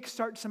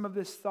kickstart some of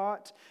this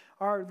thought.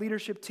 Our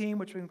leadership team,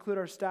 which would include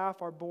our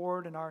staff, our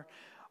board, and our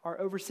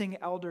overseeing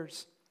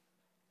elders,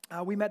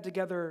 we met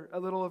together a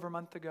little over a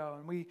month ago,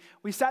 and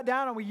we sat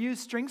down and we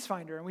used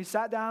StrengthsFinder, and we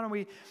sat down and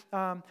we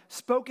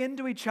spoke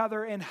into each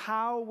other in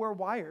how we're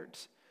wired.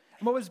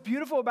 And what was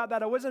beautiful about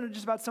that, it wasn't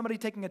just about somebody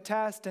taking a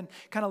test and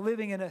kind of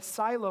living in a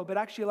silo, but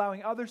actually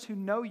allowing others who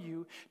know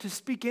you to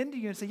speak into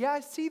you and say, yeah,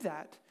 I see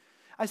that.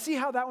 I see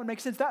how that one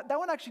makes sense. That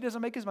one actually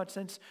doesn't make as much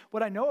sense,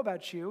 what I know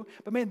about you,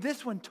 but man,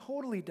 this one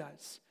totally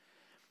does.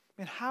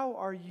 Man, how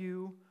are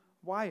you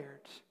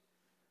wired?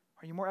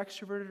 Are you more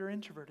extroverted or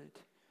introverted?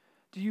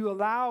 Do you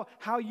allow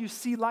how you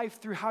see life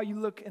through how you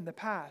look in the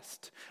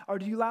past? Or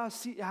do you allow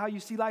how you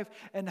see life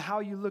and how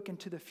you look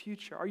into the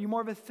future? Are you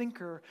more of a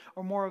thinker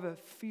or more of a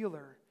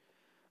feeler?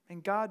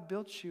 And God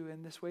built you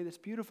in this way that's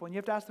beautiful. And you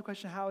have to ask the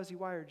question, how has he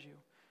wired you?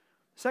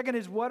 Second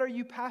is, what are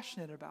you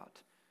passionate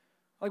about?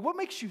 Like, what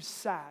makes you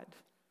sad?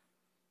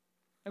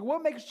 Like,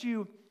 what makes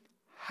you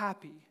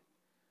happy?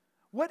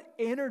 What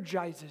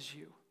energizes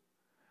you?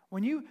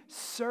 When you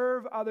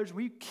serve others,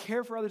 when you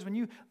care for others, when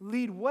you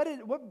lead,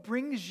 what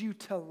brings you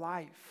to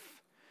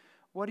life?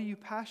 What are you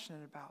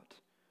passionate about?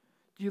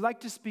 Do you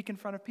like to speak in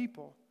front of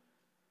people?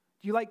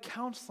 Do you like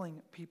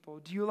counseling people?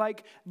 Do you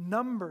like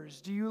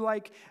numbers? Do you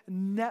like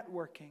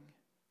networking?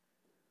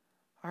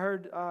 I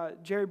heard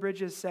Jerry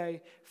Bridges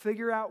say,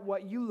 figure out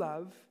what you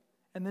love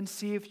and then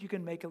see if you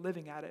can make a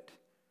living at it.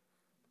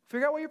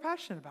 Figure out what you're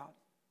passionate about.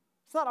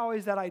 It's not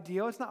always that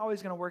ideal. It's not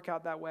always going to work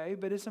out that way,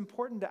 but it's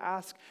important to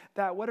ask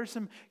that. What are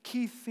some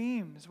key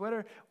themes? What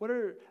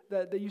are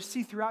that you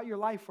see throughout your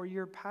life where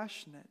you're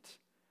passionate?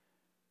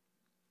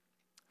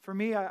 For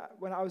me,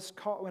 when I was in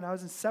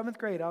 7th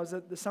grade, I was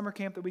at the summer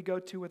camp that we go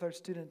to with our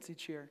students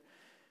each year.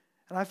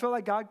 And I felt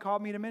like God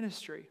called me to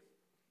ministry.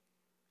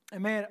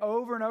 And man,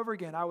 over and over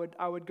again, I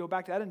would go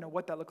back to, I didn't know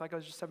what that looked like. I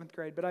was just 7th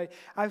grade. But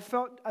I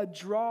felt a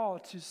draw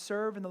to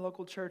serve in the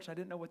local church. And I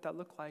didn't know what that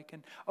looked like.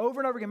 And over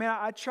and over again, man,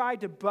 I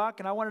tried to buck,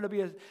 and I wanted to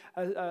be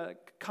a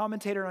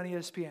commentator on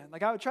ESPN.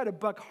 Like, I would try to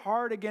buck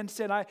hard against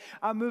it. And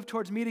I moved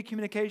towards media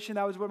communication.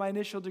 That was what my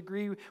initial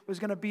degree was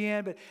going to be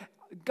in. But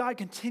God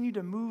continued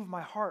to move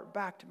my heart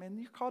back to, man,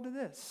 you're called to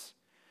this.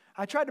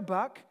 I tried to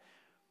buck,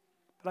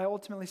 but I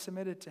ultimately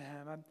submitted to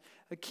him.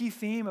 A key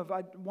theme of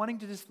wanting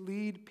to just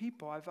lead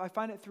people. I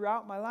find it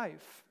throughout my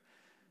life.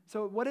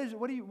 So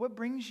what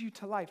brings you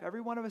to life?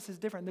 Every one of us is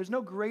different. There's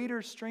no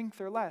greater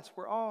strength or less.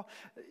 We're all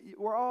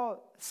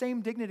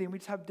same dignity, and we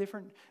just have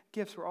different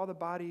gifts. We're all the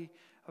body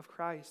of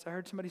Christ. I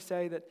heard somebody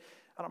say that,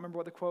 I don't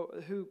remember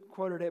who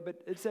quoted it, but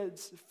it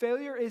says,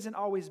 failure isn't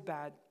always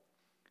bad.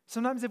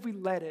 Sometimes if we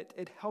let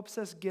it helps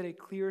us get a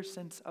clear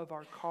sense of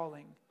our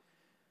calling.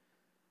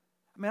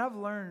 I mean, I've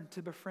learned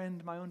to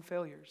befriend my own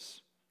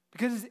failures.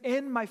 Because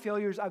in my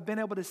failures, I've been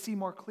able to see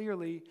more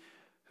clearly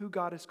who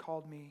God has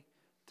called me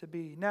to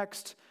be.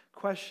 Next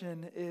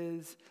question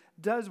is,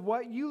 does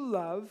what you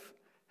love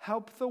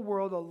help the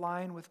world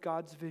align with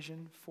God's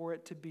vision for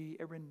it to be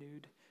a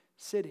renewed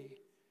city?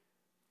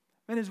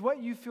 And is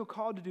what you feel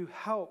called to do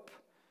help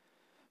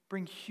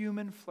bring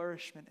human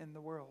flourishment in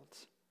the world?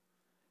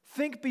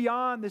 Think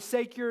beyond the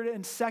sacred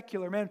and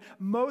secular. Man,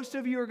 most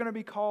of you are going to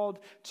be called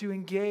to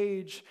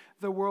engage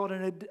the world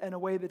in a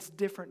way that's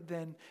different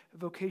than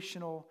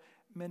vocational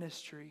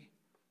ministry.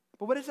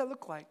 But what does that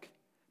look like?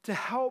 To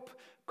help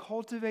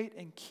cultivate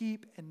and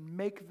keep and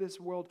make this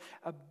world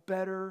a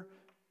better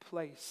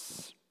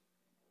place.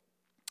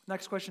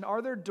 Next question,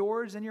 are there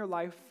doors in your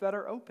life that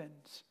are opened?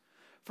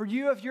 For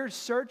you, if you're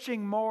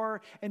searching more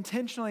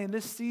intentionally in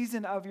this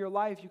season of your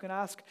life, you can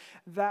ask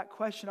that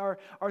question. Are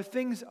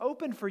things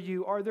open for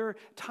you? Are there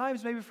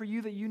times maybe for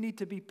you that you need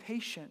to be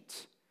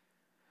patient?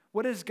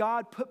 What has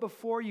God put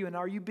before you, and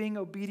are you being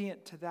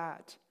obedient to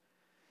that?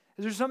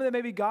 Is there something that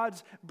maybe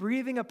God's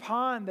breathing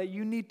upon that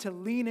you need to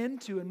lean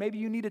into, and maybe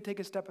you need to take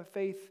a step of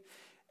faith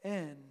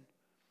in?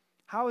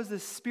 How is the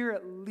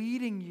Spirit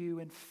leading you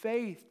in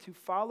faith to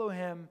follow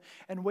Him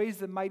in ways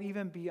that might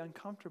even be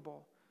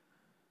uncomfortable?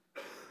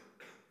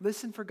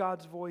 Listen for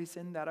God's voice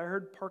in that. I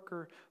heard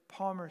Parker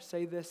Palmer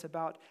say this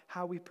about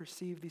how we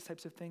perceive these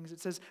types of things. It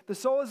says, the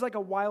soul is like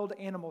a wild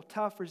animal,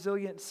 tough,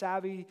 resilient,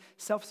 savvy,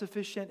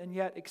 self-sufficient, and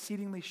yet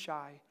exceedingly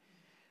shy.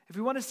 If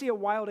you want to see a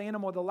wild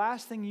animal, the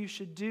last thing you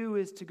should do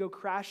is to go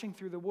crashing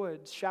through the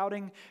woods,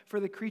 shouting for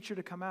the creature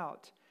to come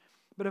out.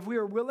 But if we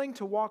are willing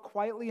to walk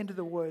quietly into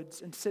the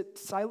woods and sit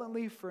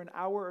silently for an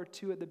hour or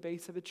two at the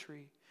base of a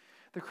tree,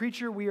 the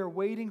creature we are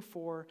waiting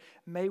for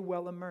may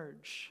well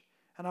emerge.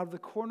 And out of the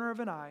corner of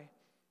an eye,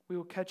 we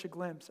will catch a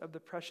glimpse of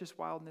the precious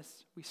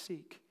wildness we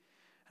seek.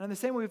 And in the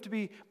same way, we have to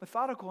be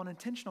methodical and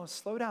intentional and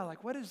slow down.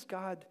 Like, what is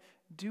God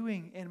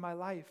doing in my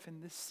life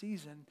in this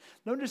season?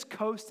 Don't just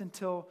coast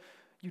until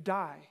you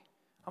die.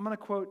 I'm going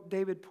to quote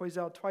David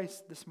Poisel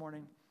twice this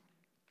morning.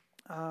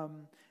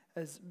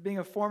 As being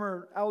a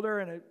former elder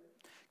and a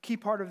key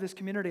part of this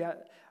community,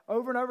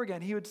 over and over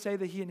again, he would say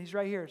that and he's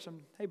right here, so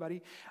hey,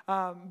 buddy.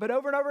 But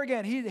over and over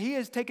again, he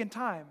has taken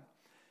time.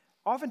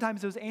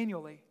 Oftentimes it was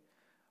annually,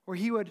 where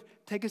he would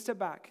take a step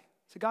back.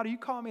 Say, God, are you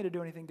calling me to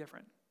do anything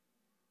different?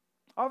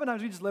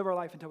 Oftentimes we just live our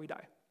life until we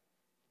die.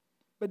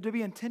 But to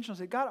be intentional,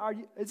 say, God,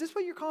 is this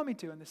what you're calling me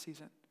to in this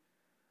season?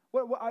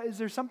 What, is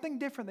there something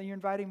different that you're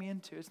inviting me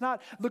into? It's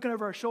not looking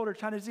over our shoulder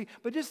trying to see,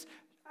 but just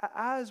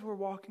as we're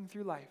walking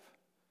through life,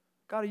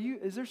 God,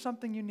 is there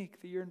something unique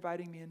that you're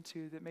inviting me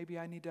into that maybe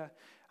I need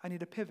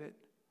to pivot?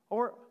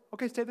 Or,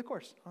 okay, stay the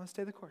course. I want to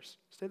stay the course.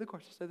 Stay the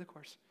course. Stay the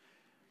course.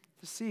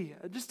 To see,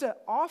 just to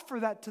offer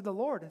that to the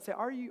Lord and say,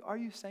 are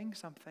you saying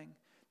something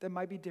that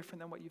might be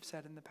different than what you've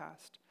said in the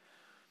past?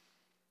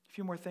 A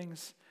few more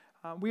things.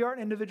 We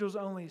aren't individuals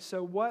only,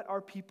 so what are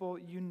people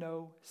you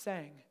know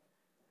saying?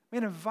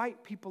 Man,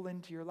 invite people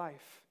into your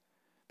life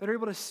that are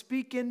able to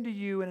speak into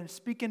you and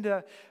speak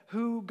into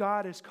who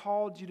God has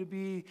called you to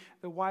be,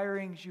 the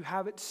wirings you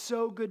have. It's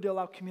so good to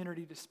allow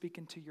community to speak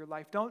into your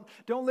life. Don't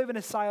live in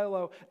a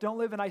silo. Don't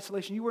live in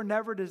isolation. You were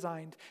never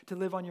designed to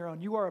live on your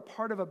own. You are a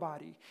part of a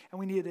body, and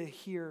we need to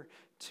adhere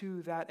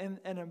to that. And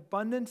an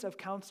abundance of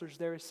counselors,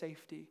 there is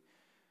safety.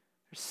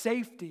 There's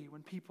safety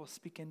when people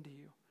speak into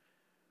you.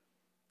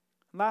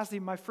 And lastly,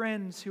 my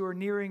friends who are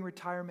nearing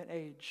retirement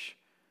age,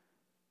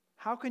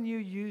 how can you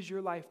use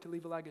your life to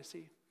leave a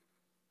legacy?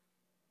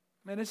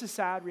 Man, it's a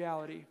sad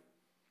reality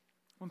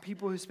when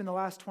people who spend the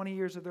last 20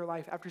 years of their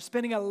life, after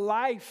spending a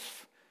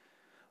life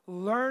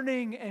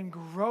learning and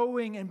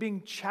growing and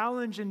being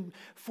challenged and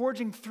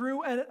forging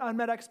through an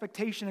unmet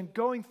expectation and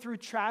going through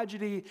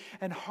tragedy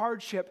and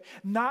hardship,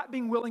 not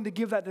being willing to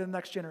give that to the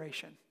next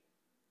generation.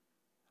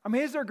 I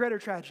mean, is there a greater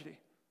tragedy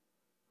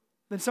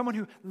than someone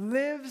who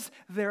lives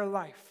their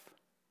life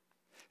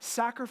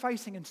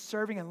sacrificing and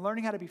serving and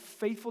learning how to be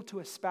faithful to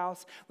a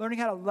spouse, learning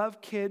how to love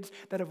kids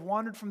that have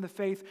wandered from the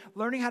faith,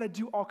 learning how to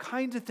do all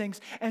kinds of things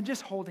and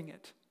just holding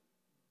it?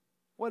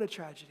 What a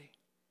tragedy.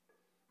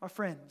 My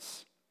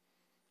friends,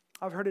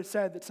 I've heard it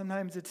said that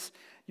sometimes it's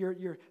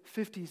your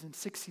 50s and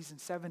 60s and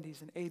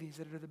 70s and 80s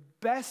that are the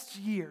best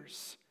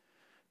years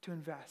to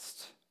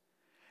invest.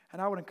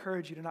 And I would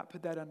encourage you to not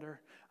put that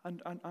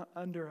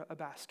under a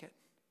basket.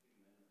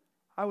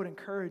 I would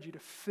encourage you to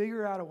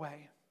figure out a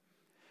way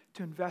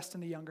to invest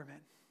in the younger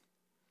men,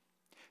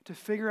 to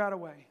figure out a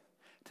way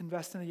to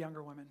invest in the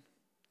younger women,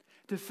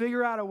 to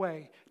figure out a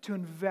way to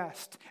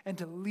invest and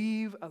to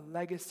leave a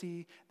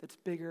legacy that's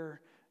bigger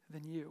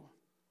than you.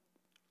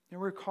 And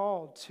we're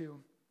called to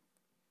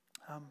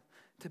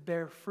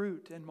bear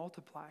fruit and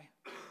multiply.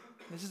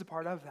 This is a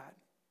part of that.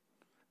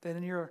 That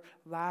in your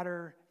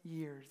latter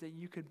years, that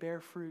you could bear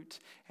fruit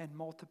and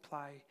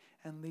multiply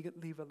and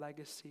leave a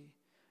legacy.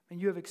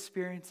 And you have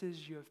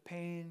experiences, you have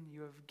pain,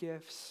 you have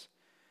gifts.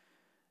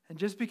 And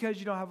just because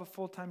you don't have a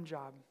full-time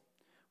job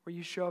where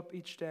you show up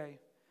each day,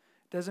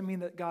 doesn't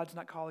mean that God's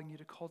not calling you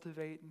to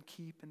cultivate and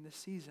keep in this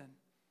season.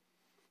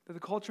 But the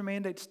culture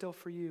mandate's still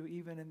for you,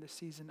 even in the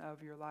season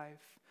of your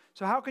life.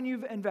 So how can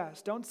you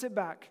invest? Don't sit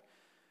back.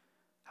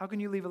 How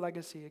can you leave a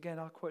legacy? Again,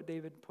 I'll quote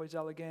David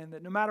Poisel again,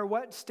 that no matter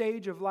what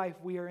stage of life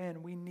we are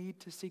in, we need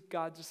to seek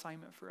God's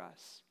assignment for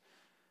us.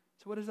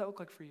 So what does that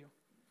look like for you?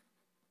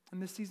 In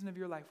this season of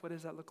your life, what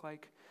does that look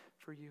like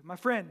for you? My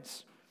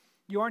friends,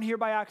 you aren't here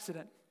by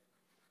accident.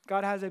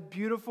 God has a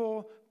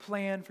beautiful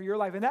plan for your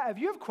life. And if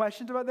you have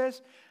questions about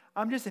this,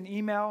 I'm just an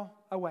email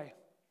away.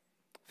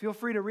 Feel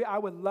free to I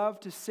would love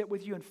to sit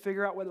with you and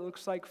figure out what it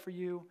looks like for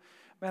you.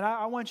 Man,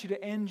 I want you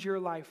to end your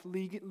life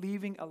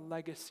leaving a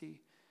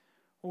legacy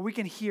where we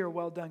can hear,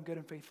 well done, good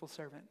and faithful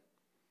servant.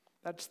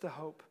 That's the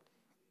hope.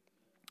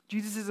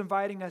 Jesus is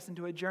inviting us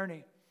into a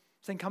journey,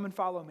 saying, come and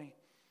follow me.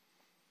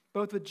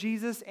 Both with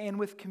Jesus and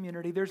with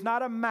community. There's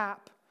not a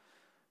map.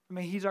 I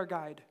mean, he's our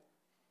guide.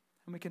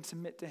 And we can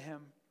submit to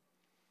him.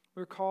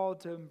 We're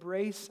called to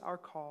embrace our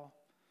call,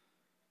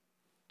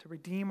 to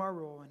redeem our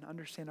role and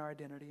understand our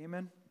identity.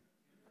 Amen?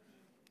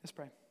 Let's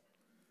pray.